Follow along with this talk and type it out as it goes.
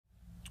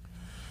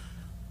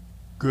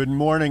Good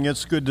morning.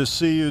 It's good to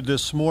see you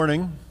this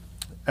morning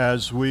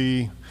as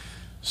we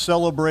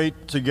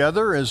celebrate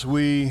together, as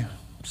we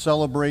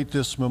celebrate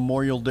this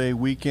Memorial Day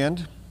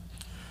weekend.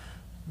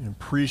 In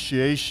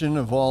appreciation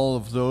of all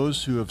of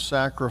those who have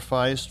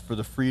sacrificed for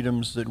the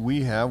freedoms that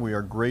we have. We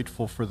are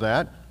grateful for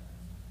that.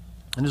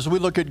 And as we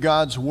look at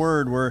God's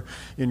Word, we're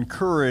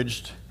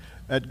encouraged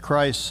at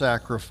Christ's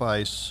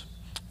sacrifice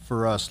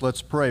for us.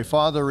 Let's pray.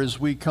 Father, as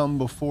we come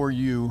before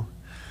you,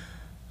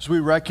 as we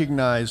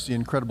recognize the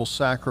incredible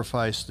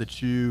sacrifice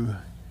that you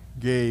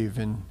gave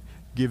in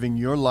giving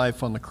your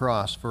life on the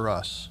cross for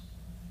us.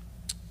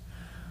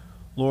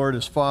 Lord,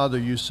 as Father,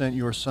 you sent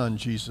your Son,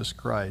 Jesus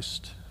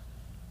Christ.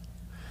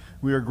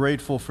 We are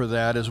grateful for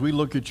that. As we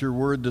look at your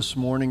word this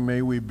morning,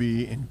 may we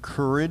be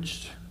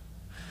encouraged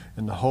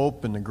in the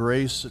hope and the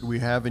grace that we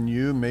have in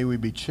you. May we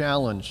be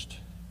challenged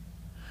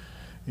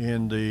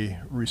in the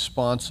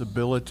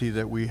responsibility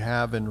that we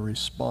have in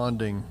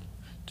responding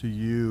to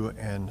you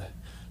and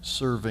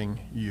serving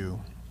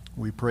you.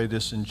 We pray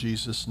this in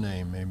Jesus'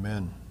 name.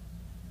 Amen.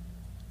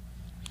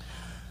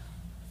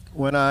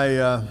 When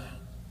I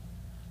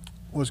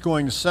was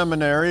going to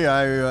seminary,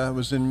 I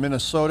was in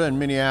Minnesota, in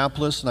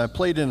Minneapolis, and I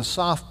played in a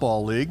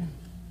softball league.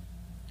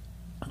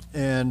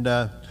 And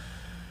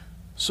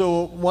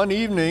so one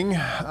evening,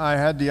 I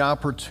had the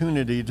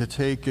opportunity to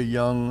take a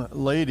young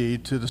lady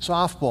to the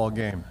softball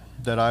game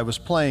that I was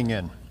playing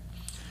in.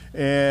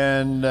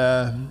 And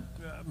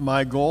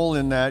my goal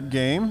in that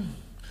game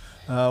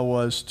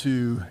was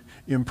to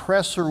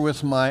impress her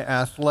with my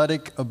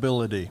athletic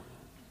ability.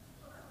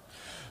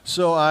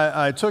 So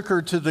I took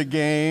her to the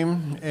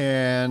game,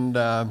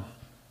 and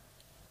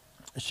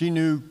she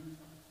knew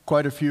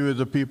quite a few of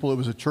the people. It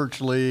was a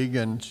church league,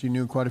 and she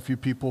knew quite a few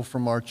people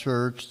from our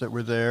church that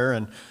were there.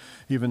 And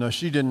even though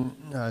she didn't,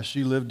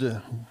 she lived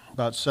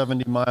about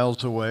 70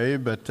 miles away.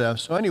 But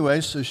so anyway,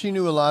 so she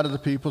knew a lot of the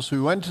people. So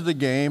we went to the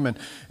game,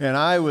 and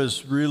I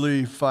was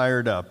really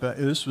fired up.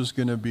 This was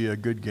going to be a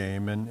good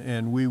game,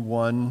 and we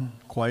won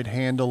quite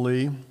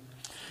handily.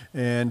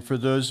 And for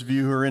those of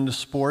you who are into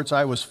sports,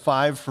 I was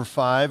 5 for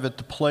 5 at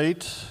the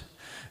plate,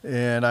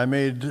 and I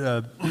made,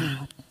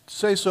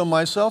 say so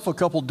myself, a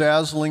couple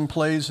dazzling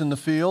plays in the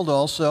field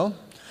also.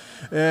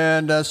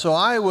 And so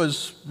I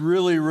was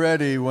really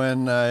ready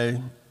when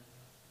I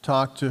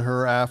talked to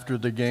her after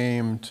the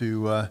game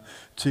to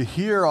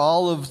hear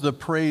all of the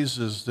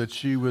praises that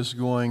she was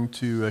going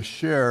to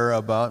share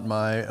about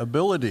my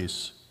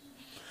abilities.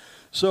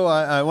 So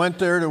I went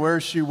there to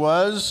where she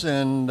was,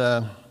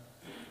 and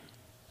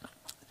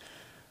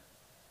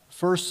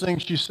first thing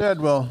she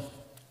said, "Well,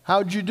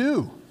 how'd you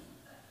do?"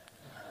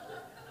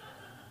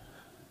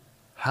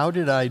 How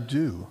did I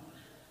do?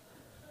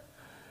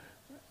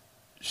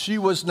 She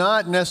was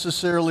not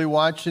necessarily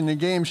watching the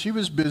game. She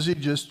was busy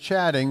just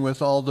chatting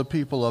with all the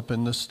people up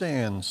in the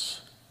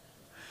stands.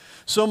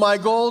 So my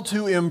goal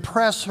to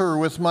impress her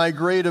with my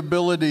great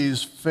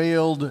abilities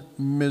failed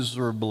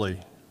miserably.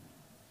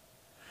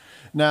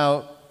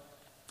 Now,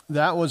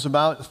 that was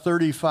about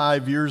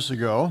 35 years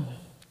ago,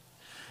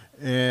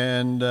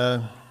 and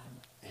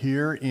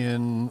here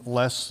in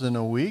less than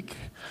a week,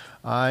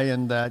 I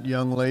and that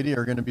young lady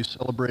are going to be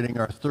celebrating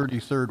our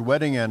 33rd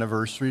wedding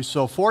anniversary.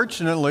 So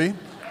fortunately,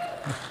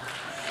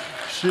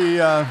 she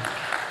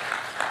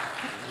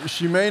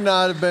may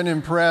not have been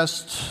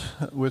impressed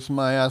with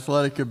my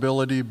athletic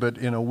ability, but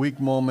in a weak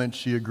moment,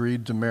 she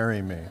agreed to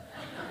marry me.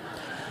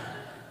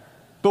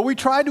 But we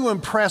try to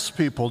impress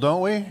people,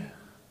 don't we?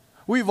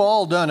 We've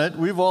all done it.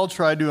 We've all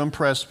tried to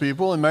impress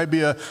people. It might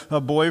be a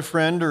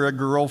boyfriend or a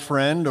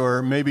girlfriend,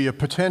 or maybe a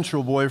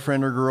potential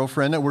boyfriend or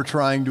girlfriend that we're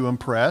trying to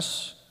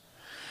impress.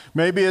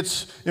 Maybe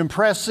it's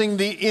impressing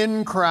the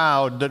in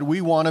crowd that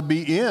we want to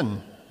be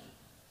in.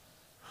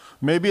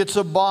 Maybe it's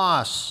a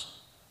boss,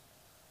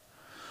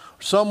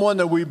 someone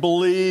that we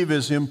believe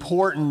is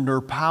important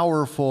or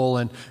powerful,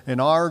 and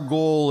our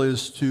goal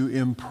is to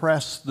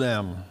impress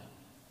them.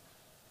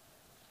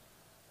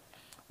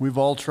 We've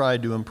all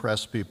tried to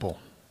impress people.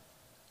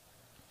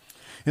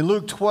 In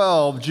Luke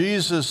 12,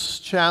 Jesus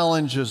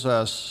challenges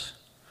us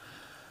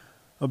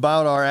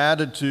about our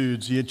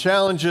attitudes. He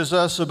challenges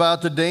us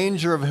about the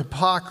danger of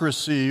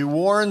hypocrisy. He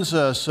warns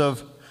us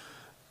of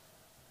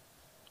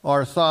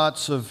our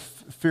thoughts of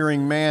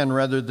fearing man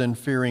rather than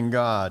fearing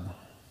God.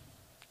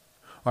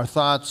 Our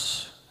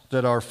thoughts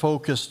that are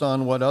focused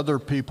on what other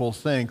people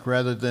think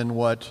rather than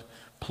what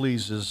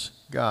pleases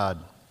God.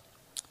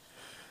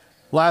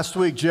 Last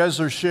week,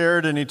 Jezer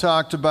shared, and he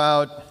talked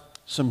about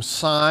some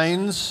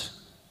signs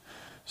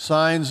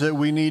that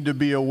we need to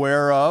be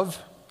aware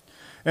of.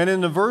 And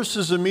in the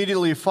verses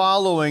immediately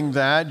following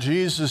that,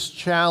 Jesus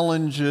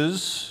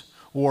challenges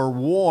or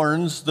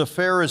warns the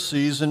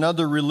Pharisees and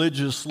other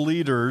religious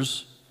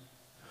leaders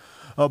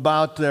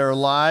about their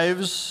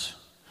lives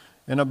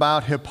and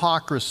about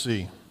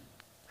hypocrisy.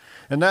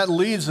 And that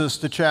leads us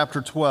to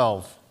chapter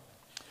 12.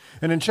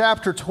 And in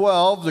chapter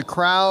 12, the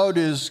crowd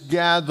is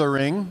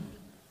gathering,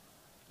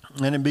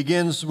 and it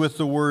begins with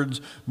the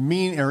words,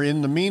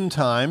 in the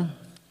meantime.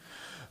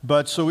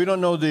 But so we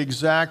don't know the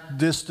exact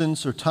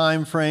distance or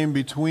time frame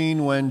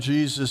between when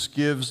Jesus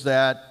gives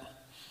that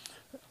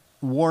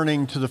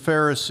warning to the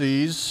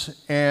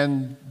Pharisees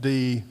and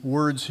the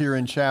words here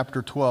in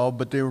chapter 12,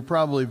 but they were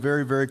probably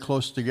very, very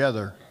close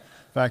together.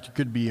 In fact, it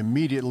could be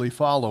immediately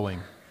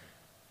following.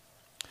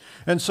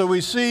 And so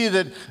we see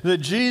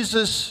that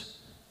Jesus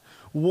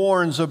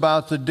warns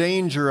about the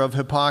danger of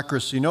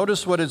hypocrisy.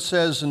 Notice what it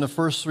says in the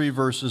first 3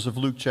 verses of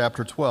Luke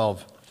chapter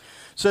 12.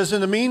 It says,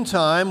 "In the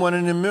meantime, when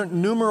an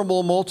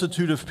innumerable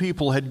multitude of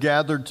people had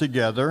gathered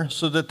together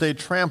so that they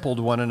trampled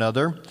one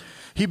another,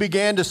 he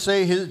began to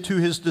say to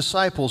his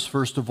disciples,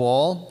 first of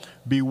all,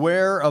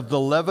 'Beware of the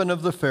leaven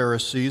of the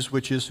Pharisees,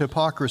 which is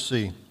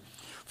hypocrisy.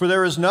 For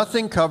there is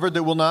nothing covered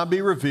that will not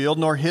be revealed,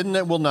 nor hidden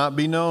that will not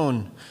be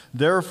known.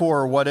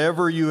 Therefore,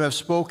 whatever you have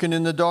spoken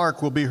in the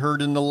dark will be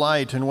heard in the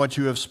light, and what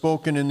you have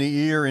spoken in the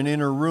ear in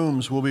inner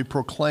rooms will be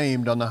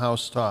proclaimed on the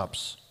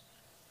housetops.'"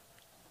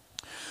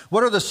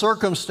 What are the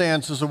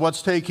circumstances of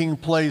what's taking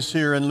place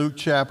here in Luke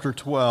chapter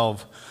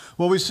 12?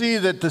 Well, we see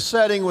that the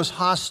setting was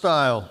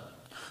hostile.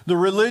 The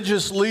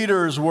religious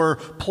leaders were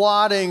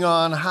plotting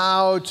on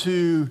how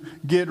to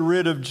get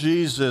rid of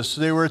Jesus.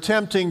 They were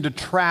attempting to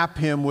trap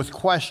him with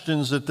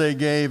questions that they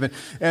gave.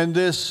 And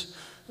this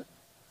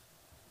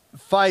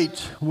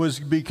fight was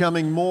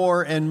becoming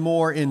more and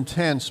more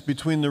intense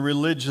between the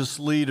religious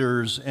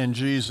leaders and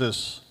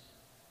Jesus.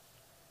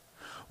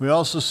 We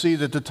also see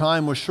that the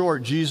time was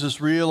short. Jesus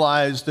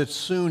realized that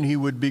soon he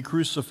would be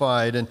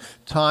crucified, and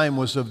time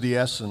was of the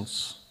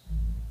essence.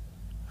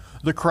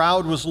 The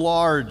crowd was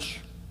large.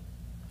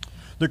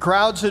 The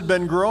crowds had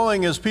been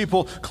growing as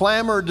people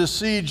clamored to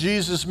see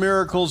Jesus'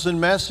 miracles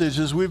and message.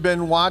 As we've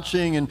been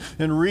watching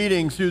and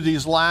reading through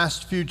these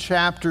last few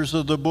chapters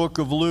of the book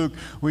of Luke,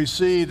 we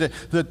see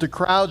that the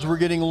crowds were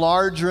getting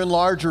larger and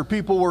larger.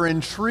 People were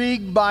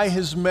intrigued by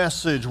his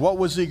message. What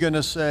was he going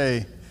to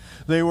say?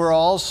 They were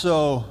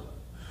also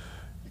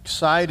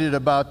excited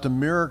about the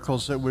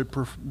miracles that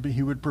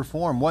he would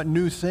perform. What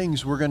new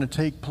things were going to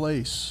take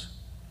place?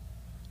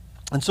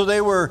 And so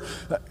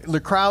the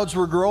crowds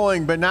were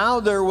growing, but now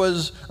there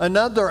was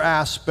another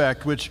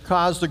aspect which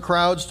caused the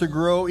crowds to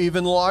grow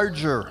even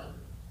larger.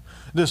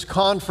 This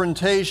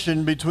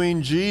confrontation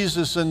between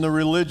Jesus and the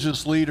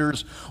religious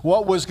leaders,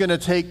 what was going to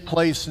take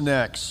place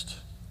next?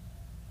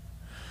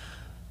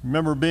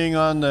 Remember being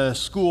on the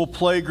school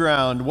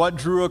playground, what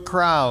drew a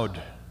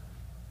crowd?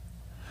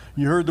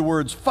 You heard the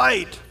words,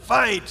 "Fight,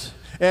 fight,"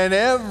 and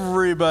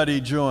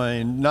everybody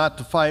joined, not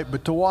to fight,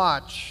 but to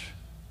watch.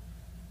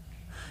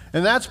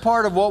 And that's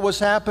part of what was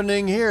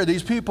happening here.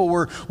 These people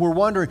were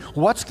wondering,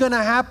 what's going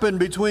to happen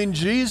between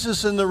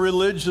Jesus and the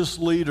religious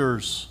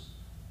leaders?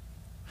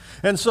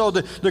 And so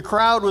the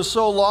crowd was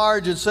so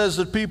large, it says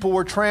that people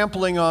were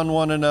trampling on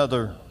one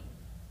another.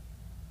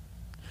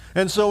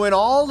 And so in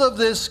all of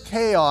this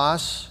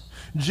chaos,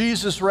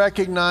 Jesus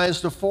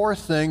recognized a fourth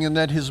thing, and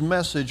that his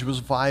message was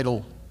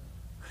vital.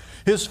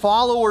 His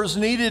followers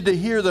needed to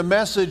hear the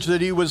message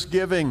that he was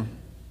giving.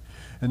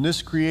 And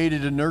this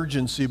created an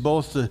urgency,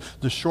 both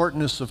the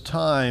shortness of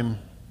time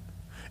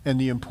and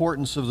the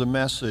importance of the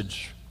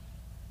message.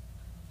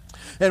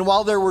 And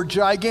while there were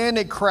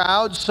gigantic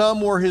crowds,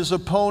 some were his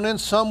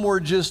opponents, some were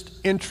just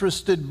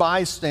interested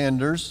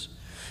bystanders,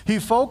 he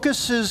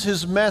focuses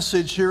his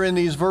message here in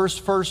these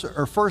first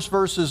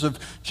verses of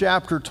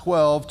chapter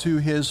 12 to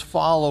his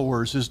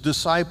followers, his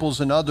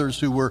disciples and others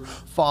who were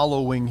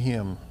following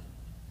him.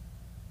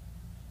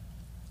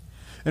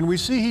 And we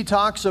see he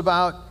talks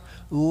about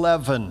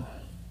leaven.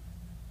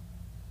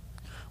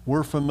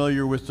 We're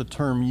familiar with the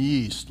term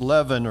yeast,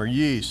 leaven or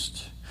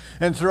yeast.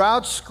 And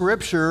throughout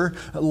Scripture,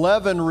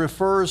 leaven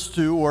refers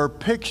to or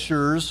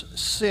pictures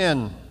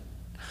sin.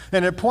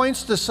 And it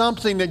points to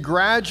something that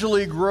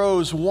gradually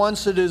grows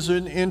once it is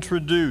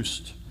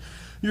introduced.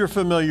 You're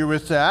familiar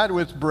with that,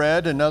 with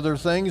bread and other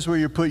things where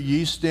you put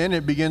yeast in,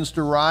 it begins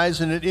to rise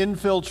and it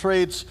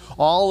infiltrates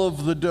all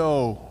of the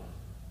dough.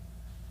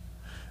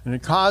 And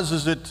it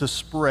causes it to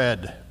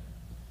spread.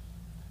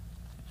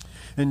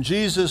 And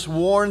Jesus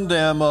warned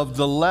them of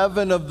the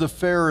leaven of the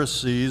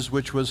Pharisees,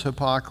 which was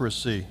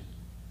hypocrisy.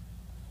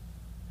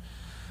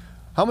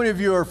 How many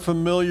of you are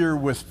familiar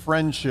with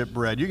friendship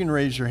bread? You can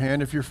raise your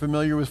hand if you're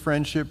familiar with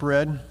friendship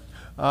bread.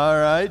 All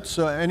right,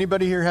 so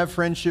anybody here have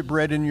friendship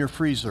bread in your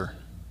freezer?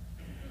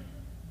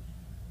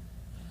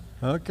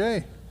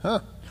 Okay,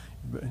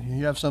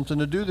 you have something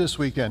to do this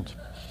weekend.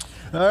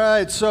 All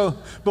right,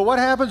 but what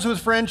happens with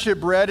friendship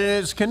bread,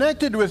 and it's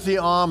connected with the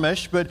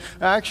Amish, but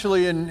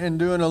actually in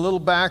doing a little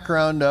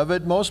background of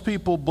it, most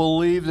people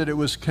believe that it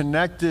was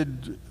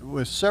connected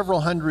with several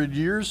hundred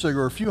years ago,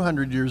 or a few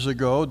hundred years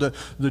ago,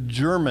 the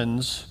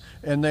Germans,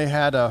 and they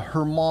had a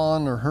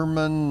Hermann,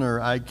 or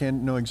I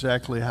can't know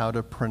exactly how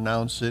to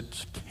pronounce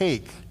it,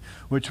 cake,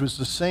 which was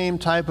the same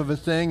type of a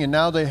thing, and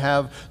now they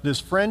have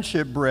this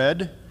friendship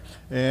bread.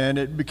 And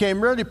it became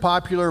really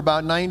popular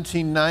about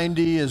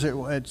 1990 as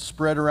it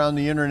spread around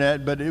the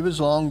internet, but it was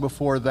long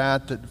before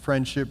that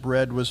friendship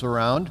bread was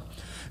around.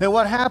 And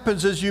what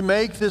happens is you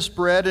make this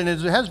bread, and it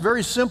has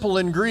very simple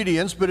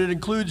ingredients, but it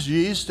includes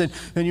yeast, and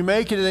you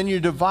make it, and then you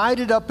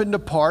divide it up into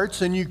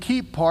parts, and you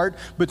keep part,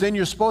 but then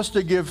you're supposed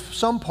to give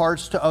some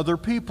parts to other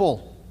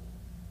people.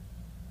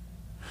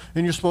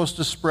 And you're supposed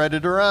to spread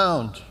it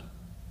around.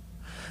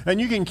 And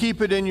you can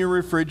keep it in your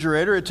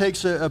refrigerator. It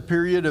takes a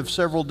period of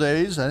several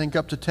days, I think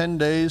up to 10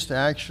 days to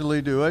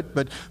actually do it.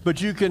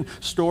 But you can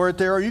store it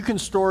there, or you can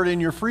store it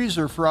in your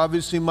freezer for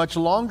obviously much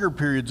longer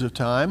periods of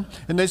time.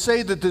 And they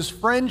say that this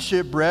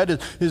friendship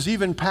bread is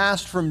even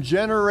passed from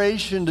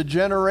generation to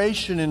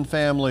generation in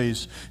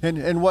families.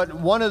 And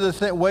one of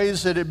the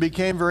ways that it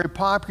became very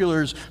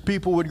popular is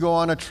people would go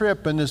on a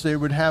trip, and as they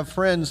would have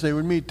friends they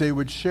would meet, they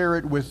would share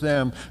it with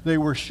them. They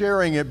were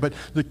sharing it, but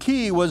the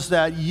key was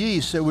that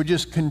yeast that would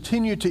just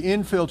continue to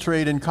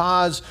infiltrate and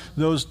cause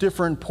those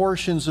different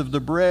portions of the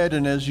bread,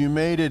 and as you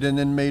made it and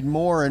then made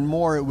more and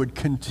more, it would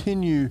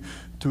continue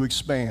to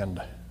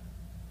expand.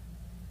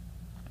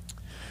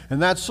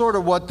 And that's sort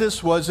of what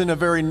this was in a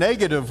very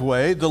negative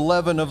way, the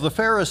leaven of the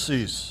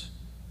Pharisees.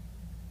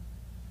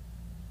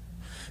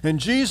 And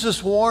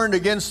Jesus warned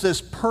against this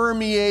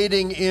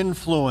permeating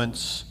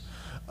influence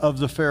of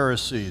the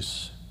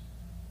Pharisees.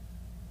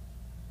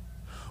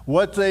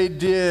 What they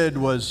did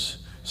was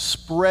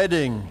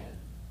spreading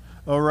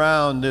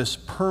around this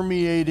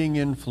permeating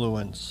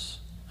influence.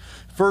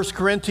 1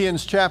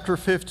 Corinthians chapter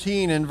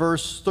 15 and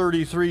verse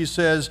 33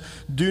 says,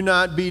 "Do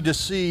not be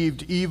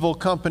deceived, evil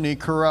company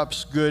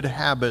corrupts good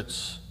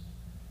habits."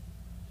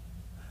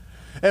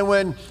 And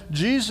when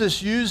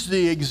Jesus used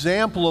the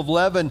example of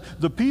leaven,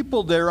 the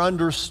people there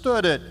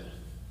understood it.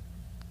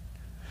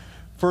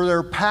 For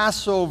their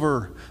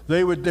Passover,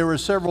 there were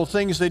several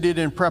things they did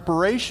in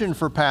preparation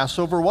for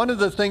Passover. One of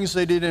the things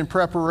they did in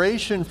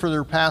preparation for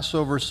their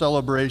Passover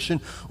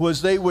celebration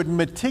was they would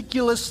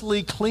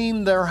meticulously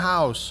clean their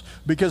house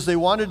because they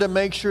wanted to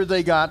make sure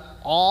they got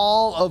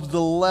all of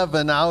the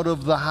leaven out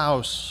of the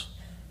house.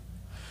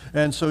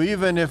 And so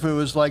even if it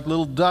was like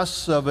little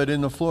dusts of it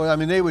in the floor, I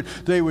mean,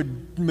 they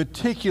would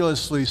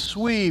meticulously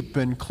sweep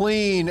and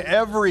clean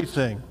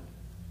everything.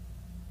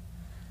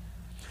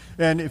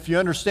 And if you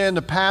understand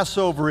the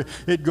Passover,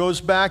 it goes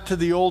back to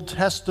the Old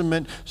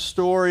Testament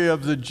story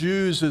of the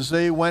Jews as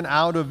they went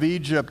out of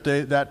Egypt,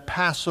 that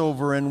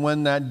Passover, and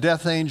when that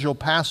death angel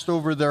passed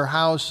over their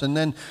house, and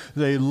then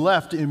they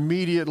left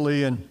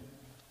immediately, and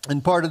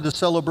part of the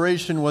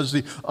celebration was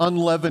the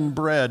unleavened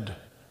bread.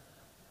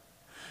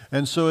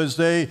 And so as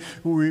they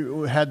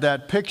had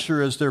that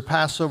picture as their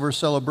Passover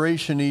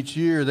celebration each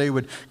year, they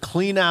would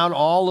clean out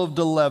all of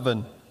the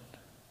leaven.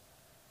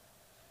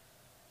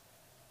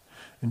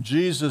 And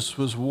Jesus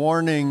was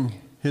warning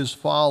his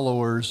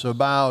followers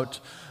about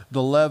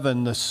the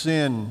leaven, the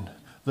sin,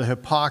 the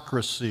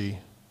hypocrisy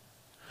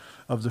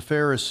of the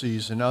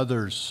Pharisees and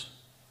others.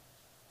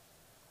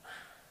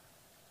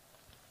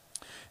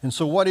 And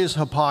so what is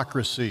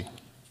hypocrisy?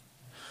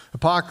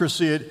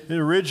 Hypocrisy, it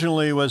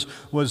originally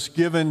was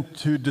given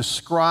to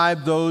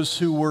describe those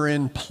who were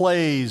in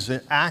plays,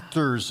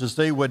 actors, as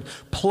they would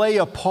play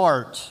a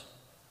part.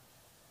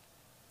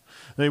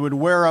 They would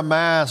wear a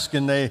mask,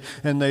 and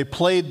they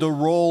played the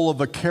role of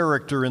a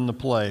character in the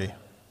play.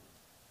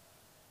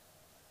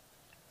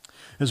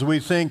 As we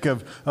think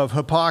of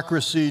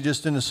hypocrisy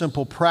just in a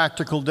simple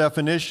practical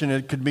definition,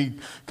 it could be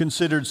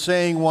considered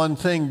saying one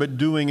thing but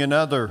doing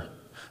another.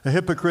 A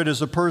hypocrite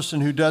is a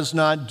person who does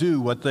not do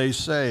what they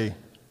say.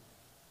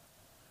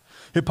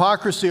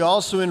 Hypocrisy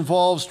also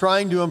involves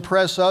trying to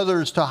impress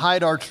others to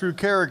hide our true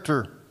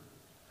character.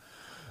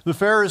 The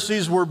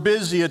Pharisees were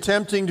busy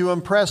attempting to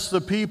impress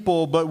the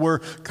people, but were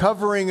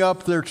covering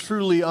up their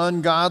truly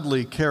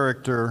ungodly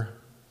character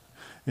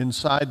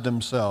inside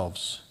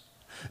themselves.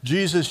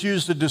 Jesus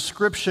used a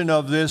description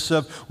of this,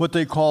 of what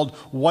they called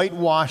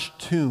whitewashed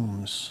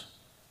tombs.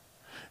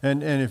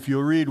 And if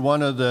you read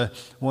one of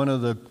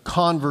the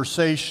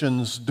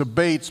conversations,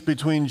 debates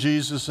between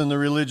Jesus and the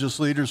religious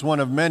leaders,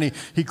 one of many,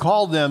 he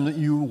called them,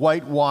 "You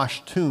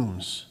whitewashed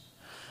tombs."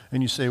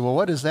 And you say, well,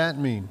 what does that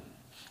mean?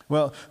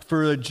 Well,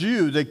 for a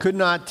Jew, they could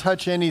not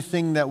touch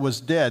anything that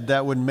was dead.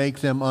 That would make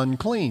them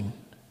unclean.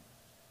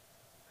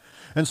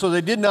 And so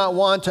they did not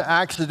want to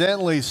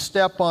accidentally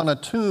step on a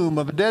tomb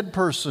of a dead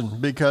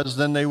person, because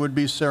then they would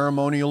be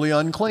ceremonially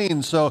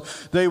unclean. So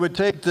they would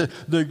take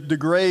the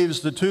graves,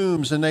 the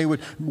tombs, and they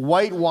would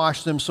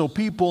whitewash them so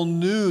people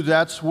knew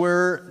that's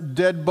where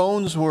dead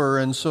bones were,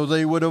 and so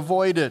they would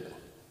avoid it.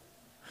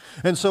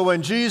 And so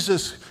when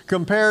Jesus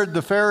compared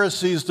the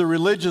Pharisees, the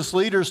religious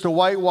leaders, to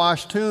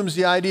whitewashed tombs,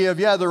 the idea of,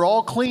 they're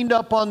all cleaned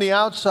up on the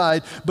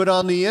outside, but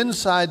on the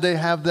inside they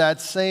have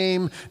that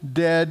same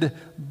dead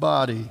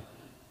body.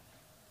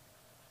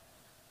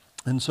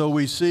 And so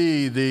we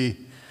see the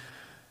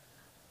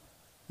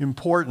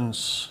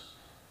importance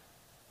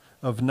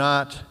of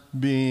not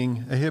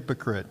being a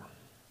hypocrite.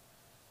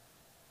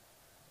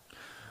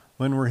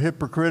 When we're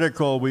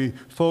hypocritical, we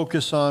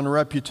focus on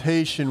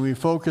reputation, we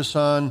focus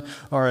on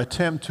our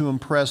attempt to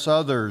impress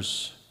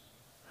others.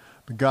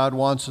 But God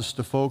wants us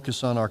to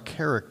focus on our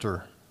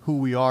character, who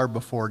we are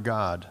before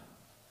God.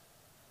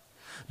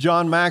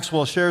 John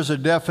Maxwell shares a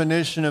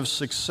definition of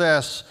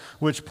success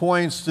which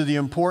points to the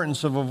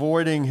importance of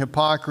avoiding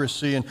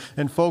hypocrisy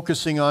and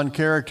focusing on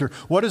character.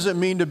 What does it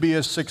mean to be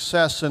a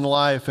success in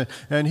life?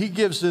 And he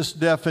gives this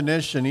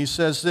definition. He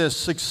says this: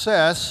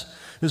 success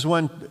is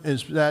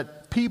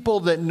that people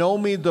that know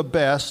me the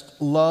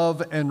best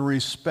love and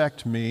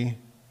respect me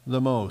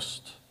the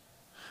most.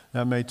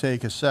 That may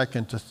take a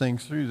second to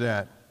think through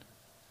that.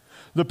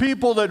 The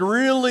people that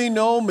really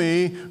know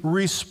me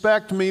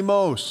respect me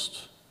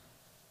most.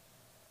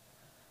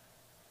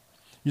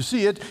 You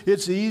see,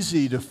 it's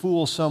easy to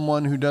fool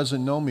someone who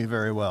doesn't know me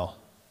very well.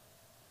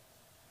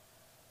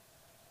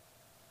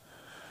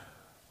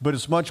 But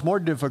it's much more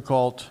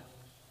difficult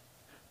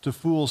to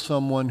fool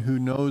someone who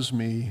knows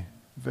me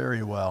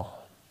very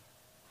well.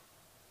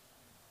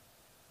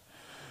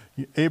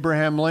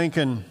 Abraham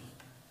Lincoln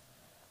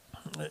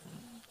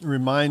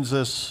reminds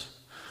us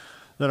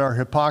that our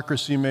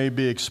hypocrisy may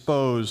be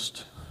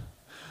exposed.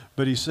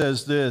 But he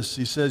says this,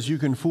 he says, you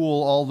can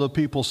fool all the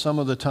people some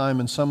of the time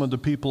and some of the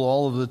people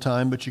all of the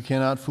time, but you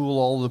cannot fool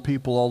all the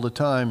people all the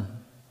time.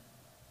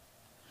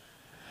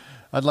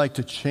 I'd like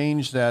to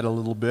change that a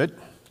little bit.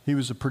 He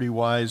was a pretty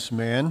wise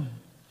man.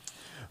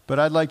 But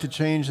I'd like to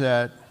change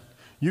that.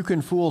 You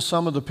can fool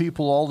some of the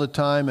people all the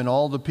time and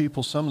all the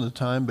people some of the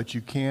time, but you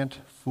can't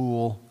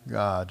fool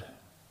God.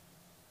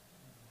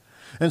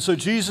 And so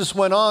Jesus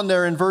went on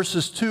there in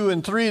verses 2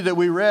 and 3 that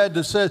we read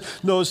that said,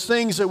 those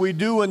things that we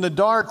do in the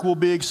dark will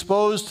be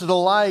exposed to the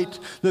light.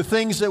 The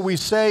things that we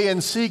say in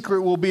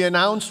secret will be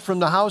announced from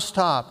the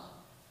housetop.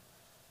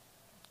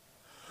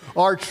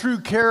 Our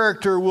true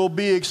character will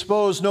be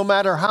exposed no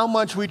matter how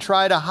much we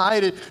try to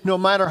hide it, no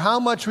matter how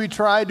much we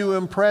try to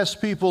impress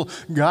people.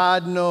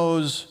 God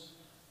knows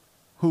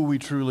who we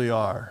truly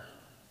are.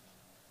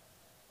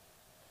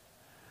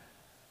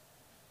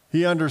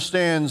 He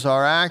understands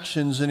our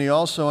actions, and he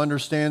also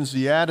understands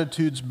the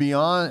attitudes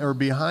beyond or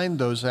behind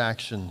those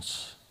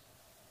actions.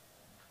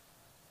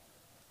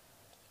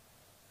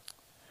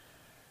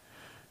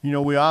 You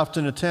know, we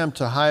often attempt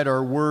to hide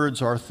our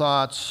words, our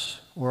thoughts,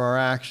 or our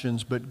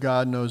actions, but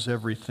God knows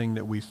everything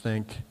that we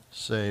think,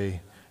 say,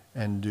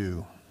 and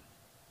do.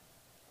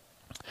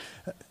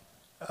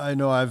 I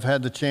know I've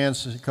had the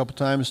chance a couple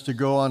times to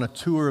go on a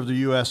tour of the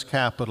U.S.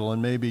 Capitol,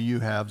 and maybe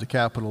you have, the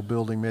Capitol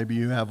building, maybe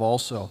you have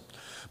also.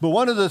 But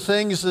one of the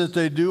things that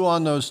they do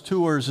on those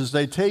tours is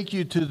they take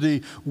you to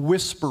the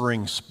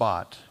whispering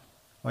spot.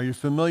 Are you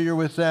familiar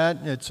with that?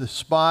 It's a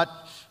spot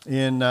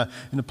in a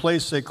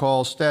place they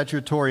call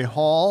Statutory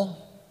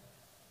Hall.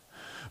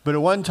 But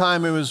at one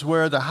time it was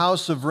where the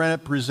House of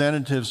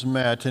Representatives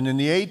met. And in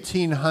the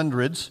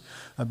 1800s,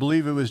 I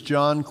believe it was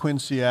John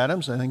Quincy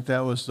Adams, I think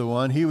that was the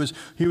one. He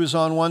was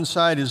on one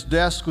side. His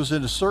desk was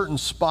in a certain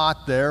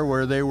spot there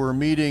where they were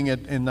meeting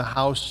in the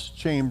House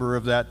chamber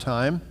of that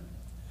time.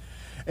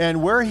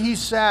 And where he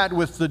sat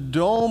with the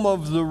dome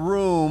of the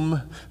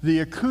room, the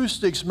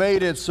acoustics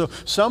made it so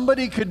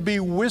somebody could be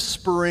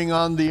whispering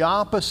on the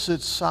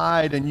opposite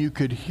side and you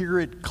could hear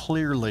it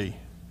clearly,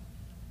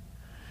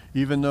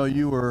 even though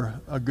you were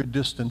a good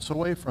distance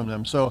away from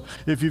them. So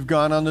if you've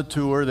gone on the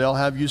tour, they'll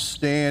have you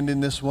stand in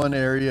this one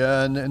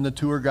area, and the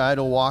tour guide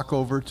will walk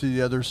over to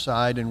the other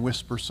side and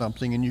whisper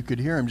something, and you could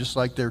hear him just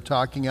like they're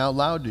talking out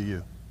loud to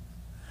you.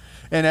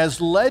 And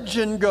as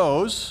legend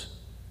goes,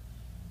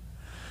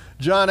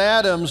 John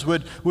Adams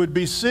would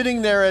be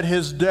sitting there at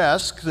his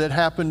desk that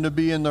happened to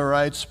be in the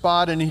right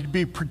spot, and he'd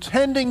be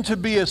pretending to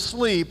be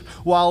asleep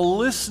while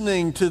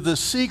listening to the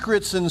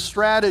secrets and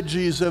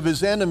strategies of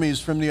his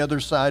enemies from the other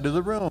side of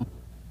the room.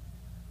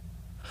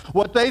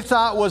 What they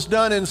thought was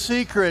done in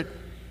secret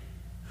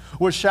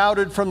was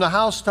shouted from the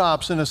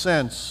housetops, in a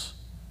sense.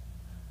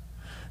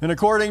 And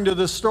according to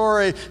the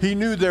story, he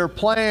knew their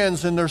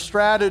plans and their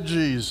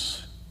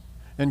strategies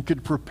and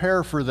could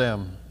prepare for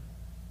them.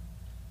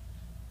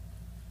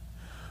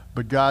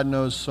 But God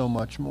knows so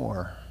much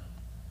more.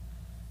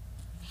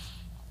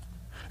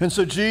 And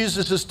so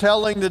Jesus is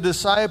telling the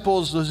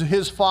disciples,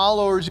 his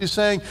followers, he's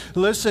saying,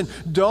 listen,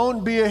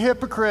 don't be a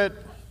hypocrite.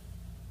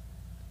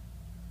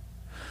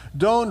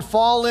 Don't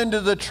fall into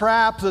the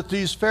trap that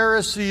these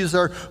Pharisees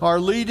are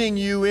leading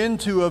you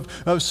into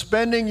of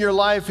spending your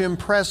life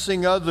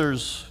impressing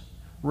others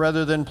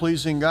rather than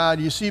pleasing God.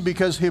 You see,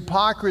 because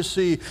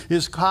hypocrisy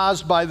is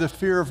caused by the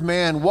fear of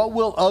man. What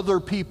will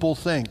other people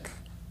think?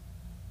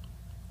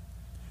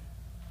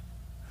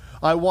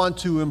 I want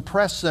to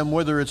impress them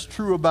whether it's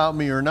true about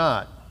me or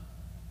not.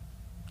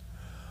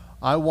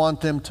 I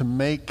want to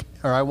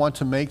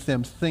make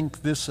them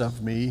think this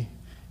of me,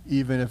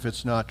 even if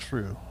it's not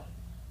true.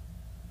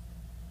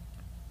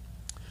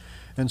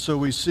 And so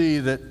we see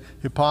that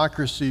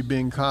hypocrisy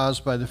being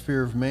caused by the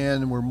fear of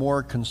man, we're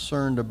more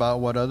concerned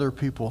about what other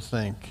people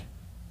think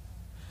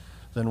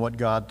than what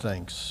God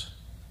thinks.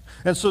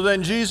 And so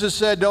then Jesus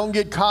said, don't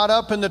get caught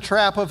up in the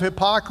trap of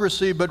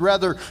hypocrisy, but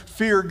rather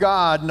fear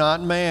God,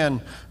 not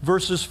man.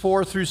 Verses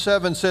 4 through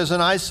 7 says,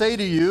 and I say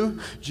to you,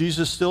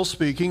 Jesus still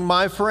speaking,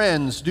 my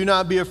friends, do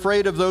not be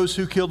afraid of those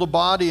who kill the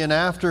body and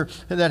after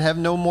that have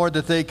no more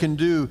that they can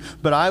do.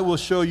 But I will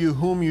show you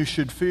whom you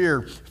should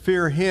fear.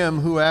 Fear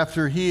him who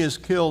after he is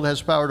killed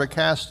has power to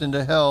cast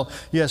into hell.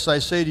 Yes, I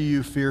say to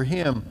you, fear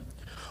him.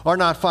 Are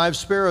not 5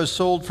 sparrows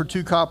sold for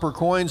 2 copper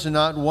coins, and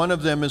not one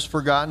of them is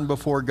forgotten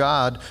before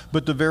God?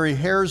 But the very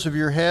hairs of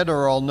your head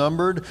are all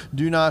numbered.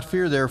 Do not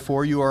fear,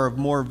 therefore, you are of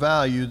more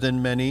value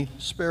than many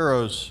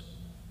sparrows.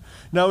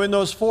 Now, in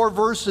those 4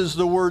 verses,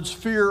 the words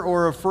fear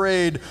or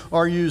afraid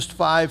are used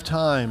 5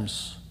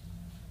 times.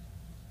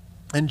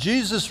 And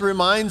Jesus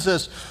reminds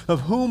us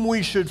of whom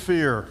we should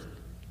fear.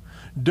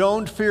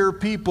 Don't fear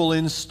people,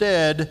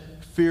 instead,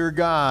 fear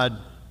God.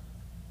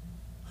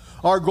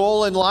 Our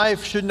goal in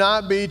life should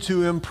not be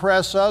to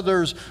impress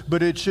others,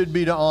 but it should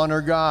be to honor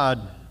God.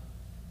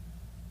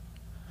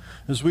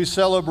 As we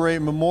celebrate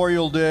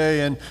Memorial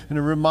Day and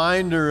a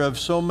reminder of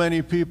so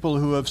many people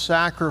who have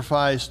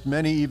sacrificed,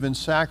 many even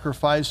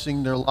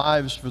sacrificing their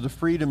lives for the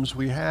freedoms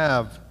we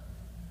have,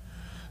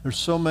 there's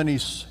so many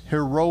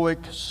heroic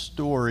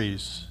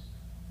stories.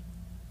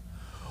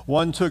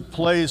 One took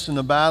place in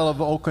the Battle of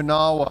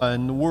Okinawa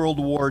in World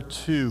War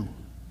II.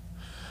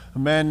 A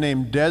man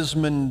named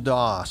Desmond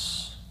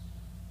Doss.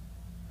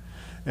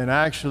 And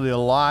actually a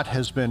lot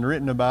has been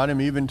written about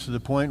him, even to the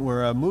point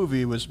where a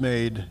movie was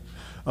made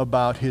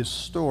about his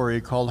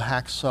story called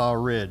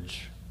Hacksaw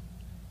Ridge.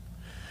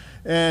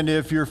 And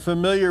if you're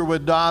familiar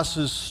with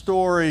Doss's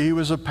story, he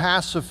was a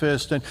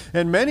pacifist,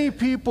 and many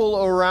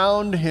people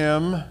around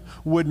him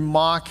would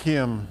mock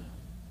him.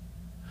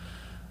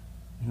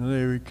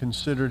 They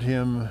considered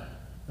him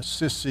a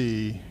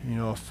sissy,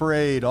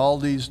 afraid, all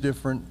these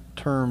different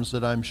terms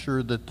that I'm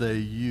sure that they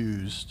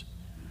used.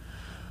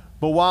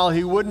 But while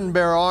he wouldn't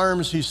bear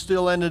arms, he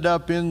still ended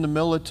up in the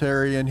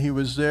military, and he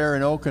was there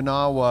in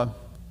Okinawa.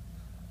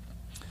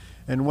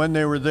 And when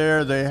they were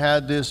there, they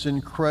had this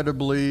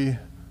incredibly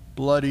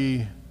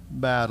bloody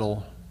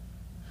battle.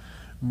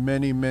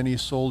 Many, many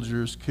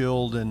soldiers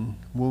killed and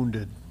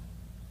wounded.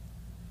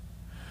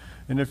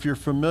 And if you're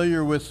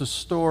familiar with the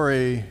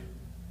story,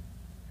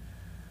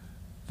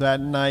 that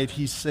night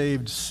he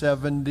saved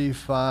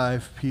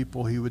 75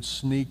 people. He would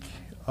sneak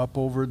up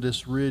over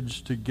this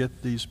ridge to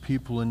get these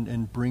people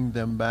and bring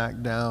them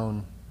back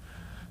down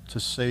to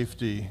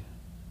safety,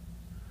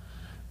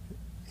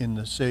 in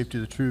the safety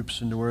of the troops,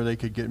 and to where they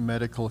could get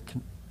medical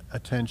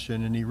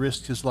attention. And he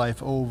risked his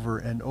life over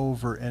and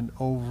over and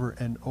over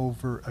and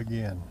over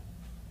again.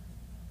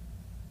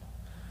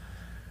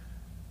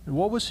 And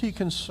what was he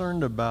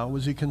concerned about?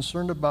 Was he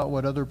concerned about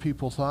what other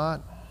people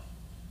thought?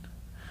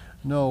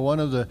 No, one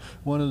of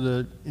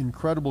the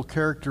incredible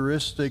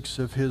characteristics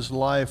of his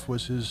life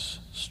was his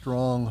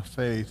strong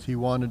faith. He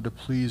wanted to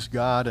please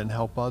God and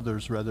help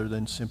others rather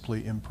than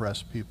simply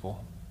impress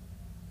people.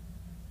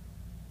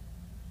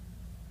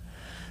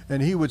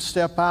 And he would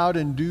step out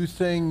and do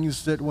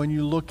things that when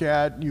you look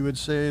at, you would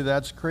say,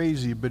 that's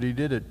crazy, but he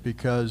did it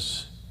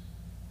because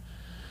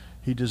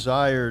he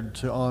desired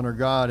to honor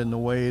God in the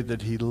way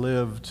that he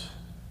lived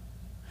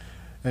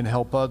and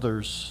help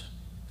others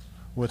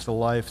with the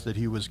life that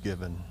he was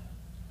given.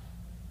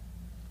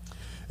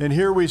 And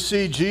here we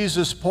see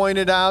Jesus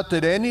pointed out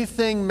that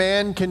anything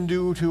man can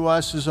do to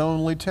us is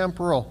only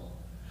temporal.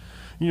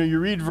 You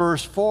read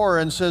verse 4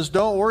 and says,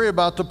 don't worry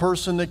about the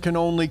person that can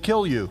only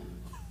kill you.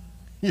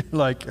 You're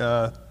like,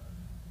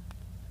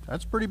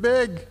 that's pretty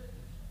big.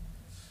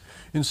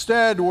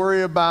 Instead,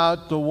 worry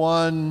about the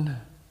one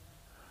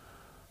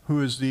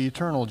who is the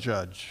eternal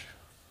judge.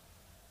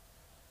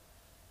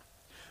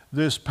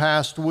 This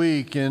past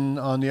week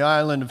on the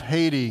island of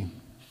Haiti,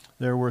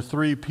 there were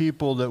 3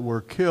 people that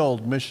were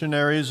killed,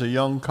 missionaries, a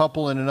young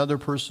couple, and another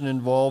person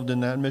involved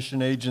in that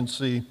mission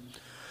agency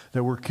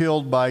that were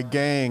killed by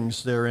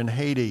gangs there in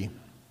Haiti.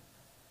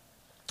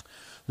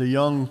 The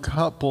young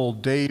couple,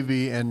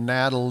 Davy and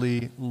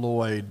Natalie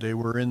Lloyd, they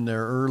were in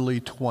their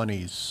early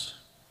 20s.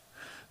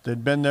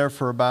 They'd been there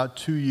for about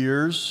 2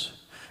 years.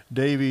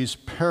 Davy's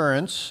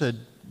parents had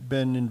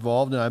been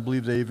involved, and I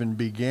believe they even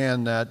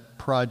began that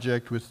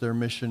project with their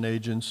mission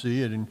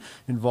agency. It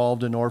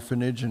involved an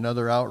orphanage and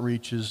other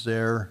outreaches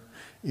there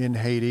in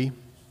Haiti.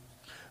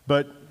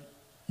 But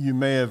you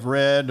may have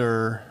read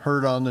or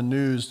heard on the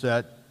news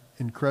that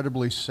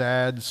incredibly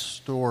sad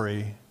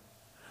story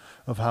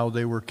of how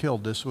they were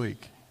killed this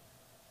week.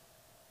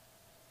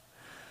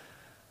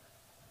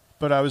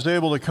 But I was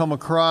able to come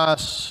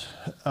across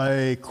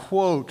a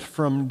quote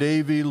from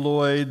Davy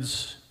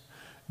Lloyd's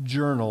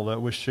journal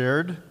that was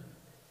shared.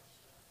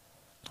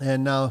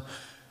 And now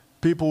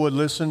people would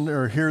listen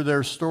or hear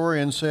their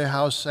story and say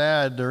how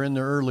sad. They're in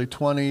their early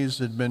 20s,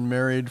 had been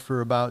married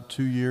for about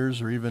 2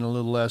 years or even a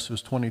little less. It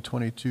was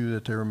 2022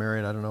 that they were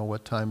married. I don't know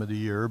what time of the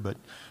year, but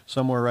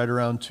somewhere right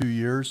around 2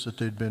 years that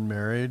they'd been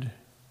married.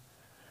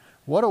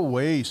 What a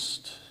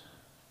waste.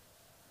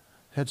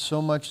 Had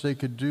so much they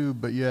could do,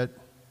 but yet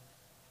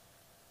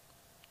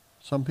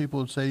some people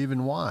would say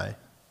even why.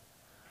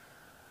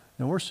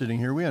 Now we're sitting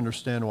here, we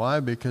understand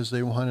why, because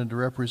they wanted to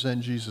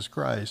represent Jesus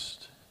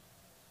Christ.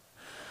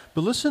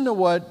 But listen to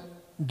what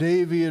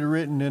Davy had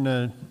written in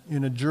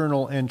a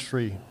journal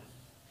entry.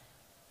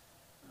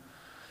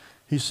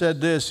 He said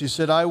this, he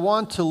said, "I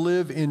want to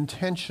live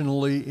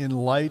intentionally in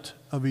light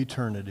of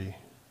eternity."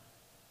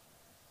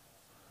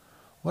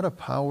 What a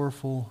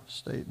powerful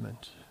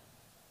statement.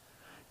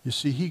 You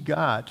see, he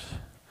got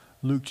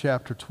Luke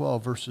chapter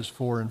 12, verses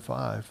 4 and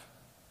 5.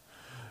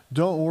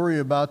 Don't worry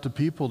about the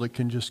people that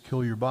can just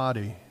kill your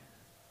body.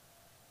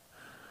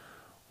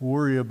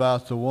 Worry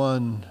about the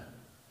one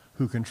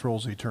who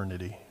controls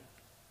eternity.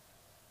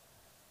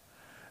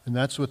 And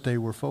that's what they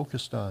were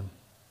focused on.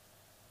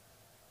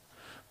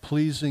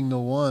 Pleasing the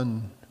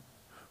one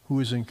who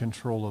is in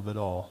control of it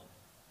all.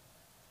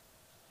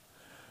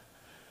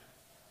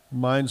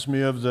 Reminds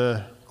me of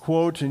the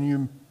quote, and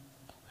you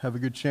have a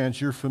good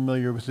chance you're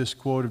familiar with this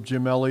quote of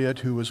Jim Elliot,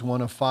 who was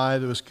one of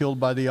 5 that was killed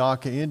by the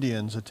Auca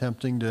Indians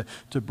attempting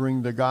to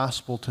bring the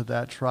gospel to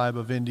that tribe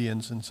of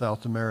Indians in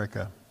South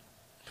America.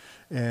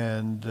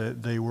 And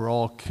they were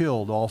all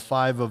killed, all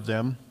 5 of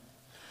them.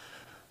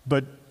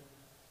 But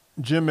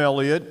Jim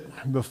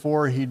Elliot,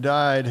 before he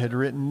died, had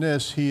written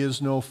this: "He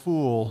is no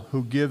fool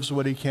who gives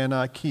what he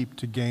cannot keep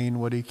to gain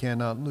what he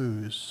cannot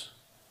lose."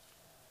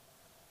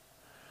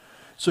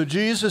 So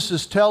Jesus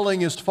is telling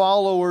his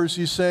followers,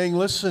 he's saying,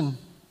 listen,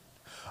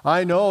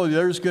 I know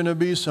there's going to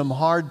be some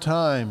hard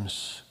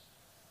times,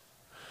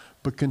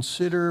 but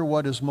consider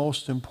what is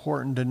most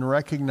important and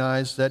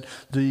recognize that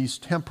these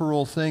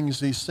temporal things,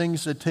 these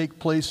things that take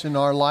place in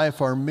our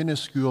life, are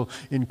minuscule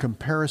in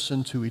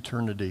comparison to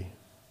eternity.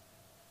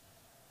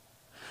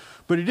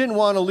 But he didn't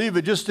want to leave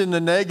it just in the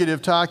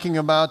negative, talking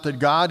about that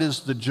God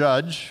is the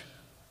judge.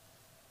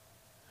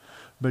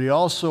 But he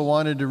also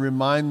wanted to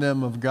remind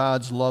them of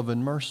God's love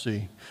and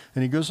mercy.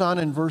 And he goes on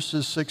in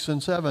verses 6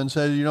 and 7,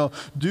 says,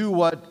 do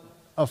what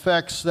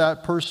affects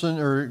that person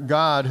or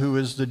God who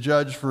is the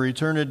judge for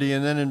eternity.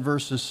 And then in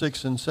verses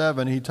 6 and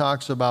 7, he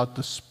talks about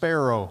the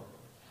sparrow.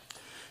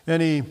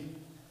 And he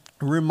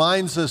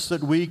reminds us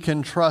that we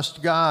can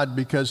trust God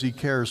because he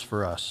cares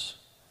for us.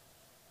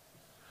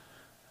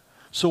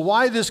 So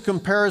why this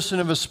comparison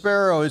of a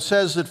sparrow? It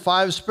says that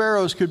 5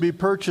 sparrows could be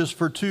purchased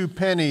for 2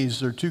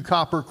 pennies or 2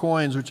 copper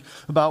coins, which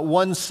about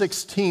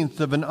 1/16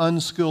 of an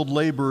unskilled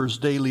laborer's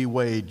daily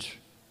wage.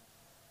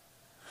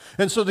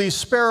 And so these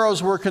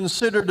sparrows were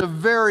considered of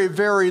very,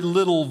 very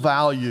little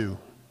value.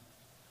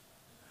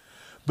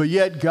 But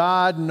yet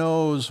God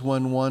knows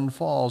when one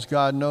falls.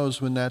 God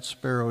knows when that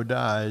sparrow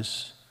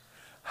dies.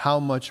 How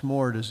much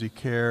more does he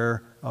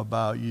care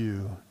about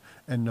you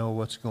and know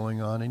what's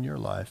going on in your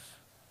life?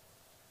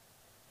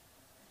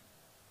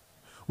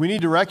 We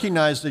need to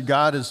recognize that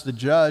God is the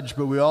judge,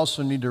 but we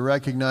also need to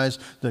recognize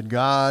that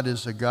God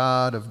is a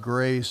God of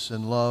grace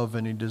and love,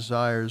 and he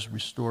desires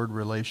restored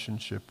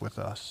relationship with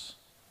us.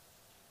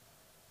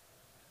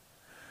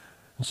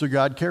 And so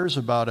God cares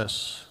about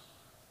us.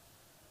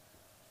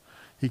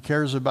 He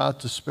cares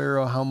about the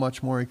sparrow, how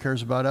much more he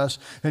cares about us.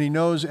 And he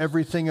knows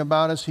everything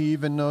about us. He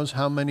even knows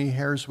how many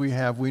hairs we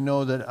have. We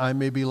know that I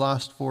maybe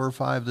lost 4 or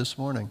 5 this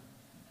morning.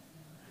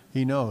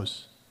 He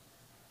knows.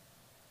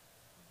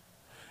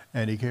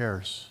 And he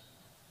cares.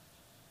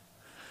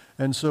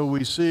 And so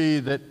we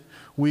see that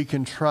we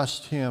can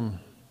trust him.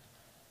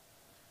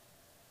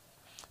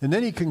 And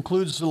then he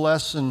concludes the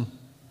lesson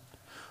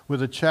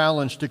with a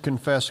challenge to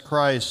confess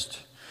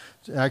Christ.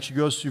 It actually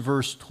goes through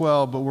verse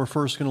 12, but we're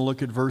first going to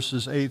look at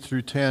verses 8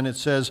 through 10. It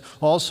says,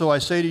 "Also I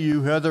say to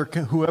you,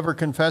 whoever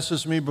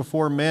confesses me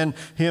before men,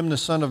 him the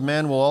Son of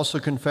Man will also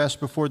confess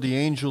before the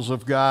angels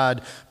of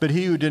God. But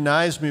he who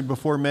denies me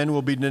before men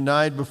will be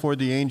denied before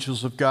the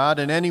angels of God.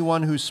 And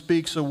anyone who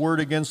speaks a word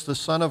against the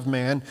Son of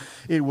Man,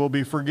 it will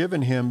be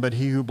forgiven him. But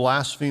he who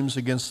blasphemes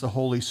against the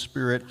Holy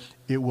Spirit,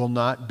 it will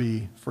not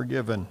be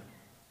forgiven."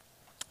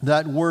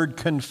 That word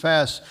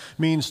confess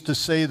means to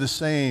say the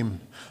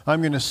same. I'm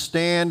going to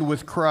stand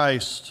with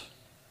Christ.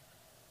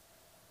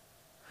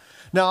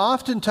 Now,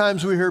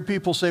 oftentimes we hear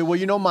people say,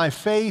 well, my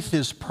faith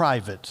is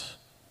private.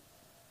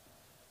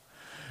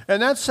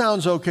 And that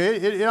sounds okay.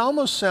 It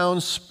almost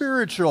sounds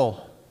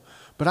spiritual.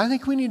 But I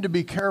think we need to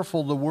be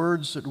careful the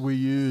words that we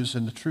use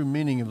and the true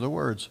meaning of the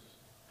words.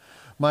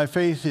 My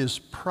faith is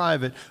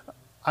private.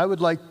 I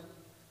would like,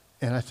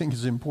 and I think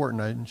it's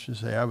important, I should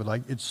say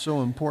it's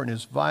so important,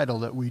 it's vital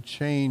that we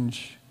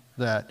change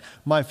that.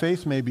 My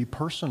faith may be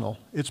personal.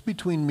 It's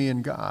between me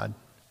and God.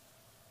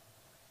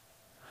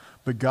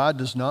 But God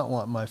does not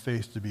want my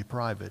faith to be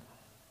private.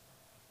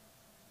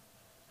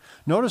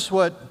 Notice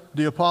what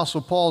the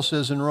Apostle Paul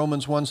says in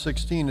Romans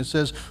 1:16. It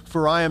says,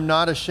 "For I am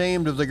not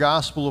ashamed of the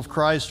gospel of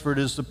Christ, for it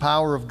is the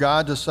power of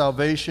God to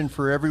salvation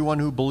for everyone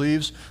who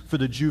believes, for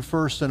the Jew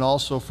first and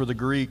also for the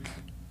Greek."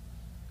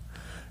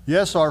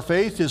 Yes, our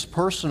faith is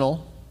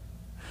personal.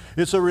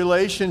 It's a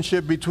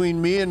relationship between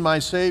me and my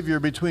Savior,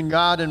 between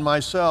God and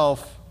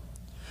myself.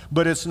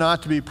 But it's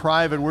not to be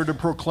private. We're to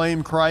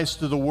proclaim Christ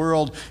to the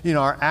world in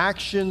our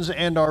actions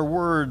and our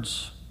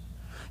words.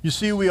 You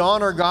see, we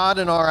honor God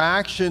in our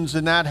actions,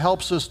 and that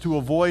helps us to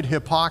avoid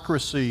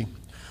hypocrisy.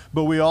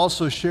 but we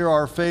also share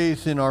our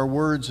faith in our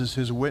words as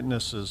his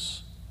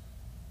witnesses.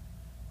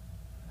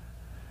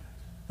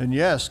 And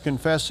yes,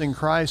 confessing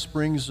Christ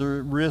brings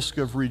the risk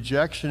of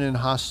rejection and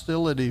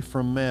hostility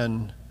from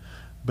men,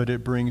 but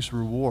it brings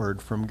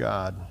reward from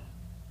God.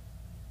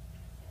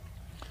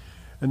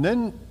 And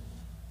then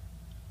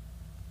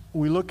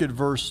we look at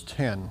verse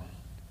 10.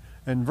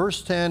 And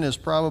verse 10 is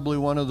probably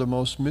one of the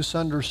most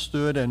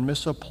misunderstood and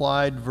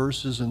misapplied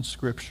verses in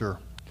Scripture.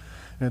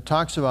 And it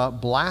talks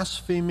about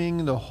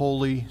blaspheming the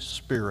Holy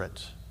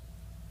Spirit.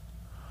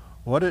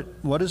 What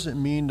does it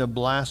mean to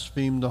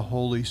blaspheme the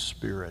Holy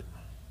Spirit?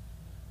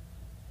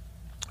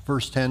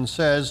 Verse 10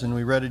 says, and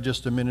we read it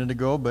just a minute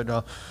ago, but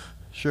I'll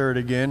share it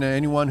again.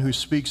 Anyone who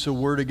speaks a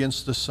word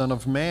against the Son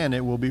of Man,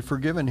 it will be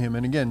forgiven him.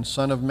 And again,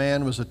 Son of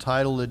Man was a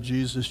title that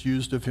Jesus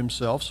used of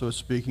himself, so it's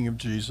speaking of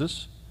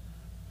Jesus.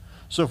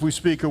 So if we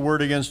speak a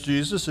word against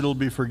Jesus, it'll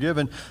be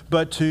forgiven.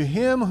 But to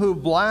him who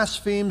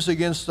blasphemes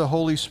against the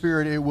Holy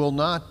Spirit, it will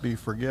not be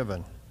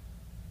forgiven.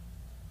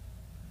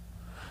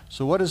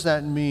 So what does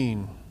that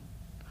mean,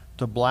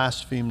 to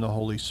blaspheme the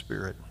Holy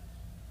Spirit?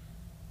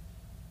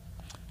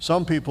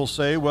 Some people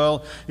say,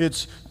 well,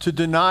 it's to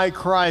deny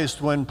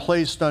Christ when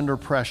placed under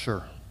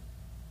pressure.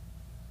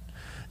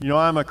 You know,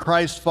 I'm a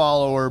Christ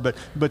follower,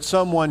 but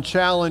someone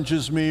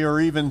challenges me or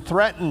even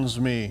threatens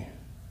me.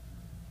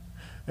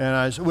 And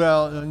I say,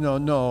 well,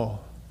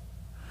 no.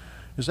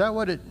 Is that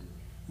what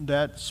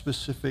that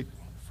specific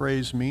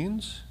phrase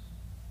means?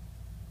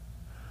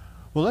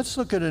 Well, let's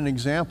look at an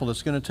example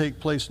that's going to take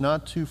place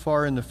not too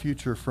far in the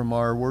future from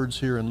our words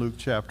here in Luke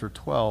chapter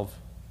 12.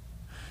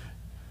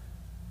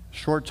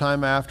 Short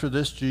time after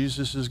this,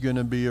 Jesus is going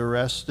to be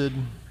arrested.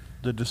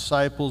 The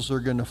disciples are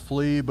going to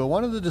flee, but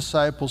one of the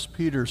disciples,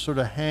 Peter, sort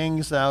of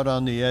hangs out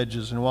on the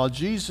edges. And while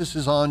Jesus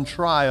is on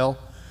trial,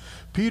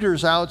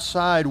 Peter's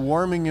outside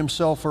warming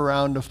himself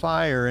around a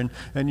fire.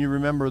 And you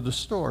remember the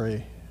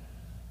story.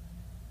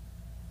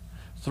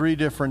 3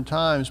 different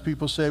times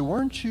people say,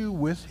 weren't you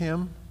with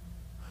him?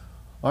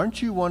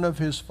 Aren't you one of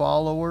his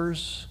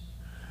followers?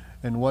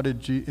 And what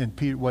did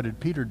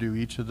Peter do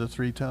each of the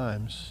 3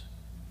 times?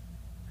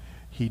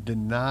 He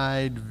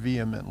denied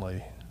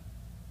vehemently.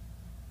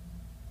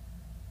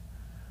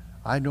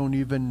 I don't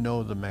even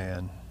know the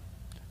man.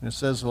 And it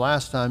says the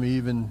last time he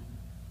even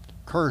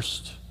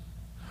cursed,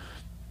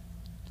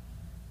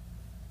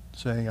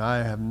 saying,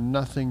 I have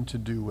nothing to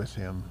do with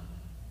him.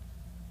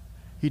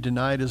 He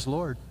denied his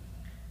Lord.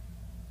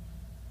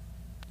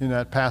 In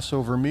that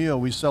Passover meal,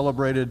 we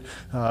celebrated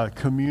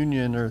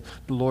communion, or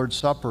the Lord's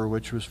Supper,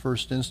 which was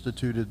first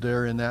instituted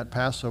there in that